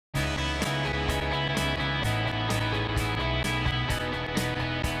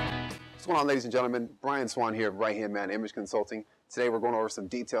going on, ladies and gentlemen? Brian Swan here of Right Hand Man Image Consulting. Today we're going over some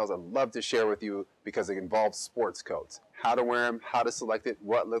details I'd love to share with you because it involves sports coats. How to wear them, how to select it,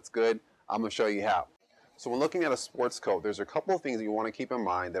 what looks good. I'm going to show you how. So when looking at a sports coat, there's a couple of things that you want to keep in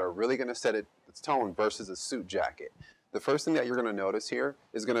mind that are really going to set its tone versus a suit jacket. The first thing that you're going to notice here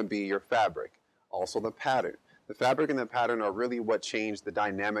is going to be your fabric, also the pattern. The fabric and the pattern are really what change the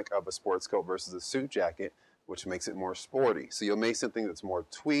dynamic of a sports coat versus a suit jacket, which makes it more sporty. So you'll make something that's more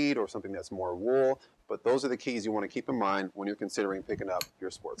tweed or something that's more wool, but those are the keys you want to keep in mind when you're considering picking up your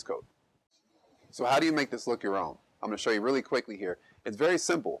sports coat. So how do you make this look your own? I'm going to show you really quickly here. It's very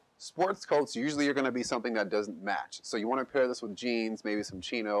simple. Sports coats usually are going to be something that doesn't match. So you want to pair this with jeans, maybe some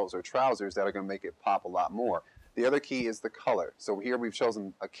chinos or trousers that are going to make it pop a lot more. The other key is the color. So here we've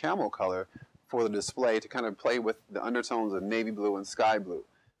chosen a camel color for the display to kind of play with the undertones of navy blue and sky blue.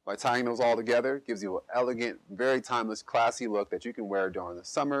 By tying those all together, it gives you an elegant, very timeless, classy look that you can wear during the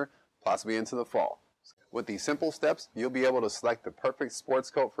summer, possibly into the fall. With these simple steps, you'll be able to select the perfect sports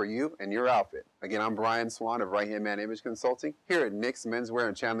coat for you and your outfit. Again, I'm Brian Swan of Right Hand Man Image Consulting here at Nick's Menswear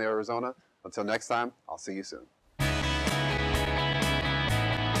in Chandler, Arizona. Until next time, I'll see you soon.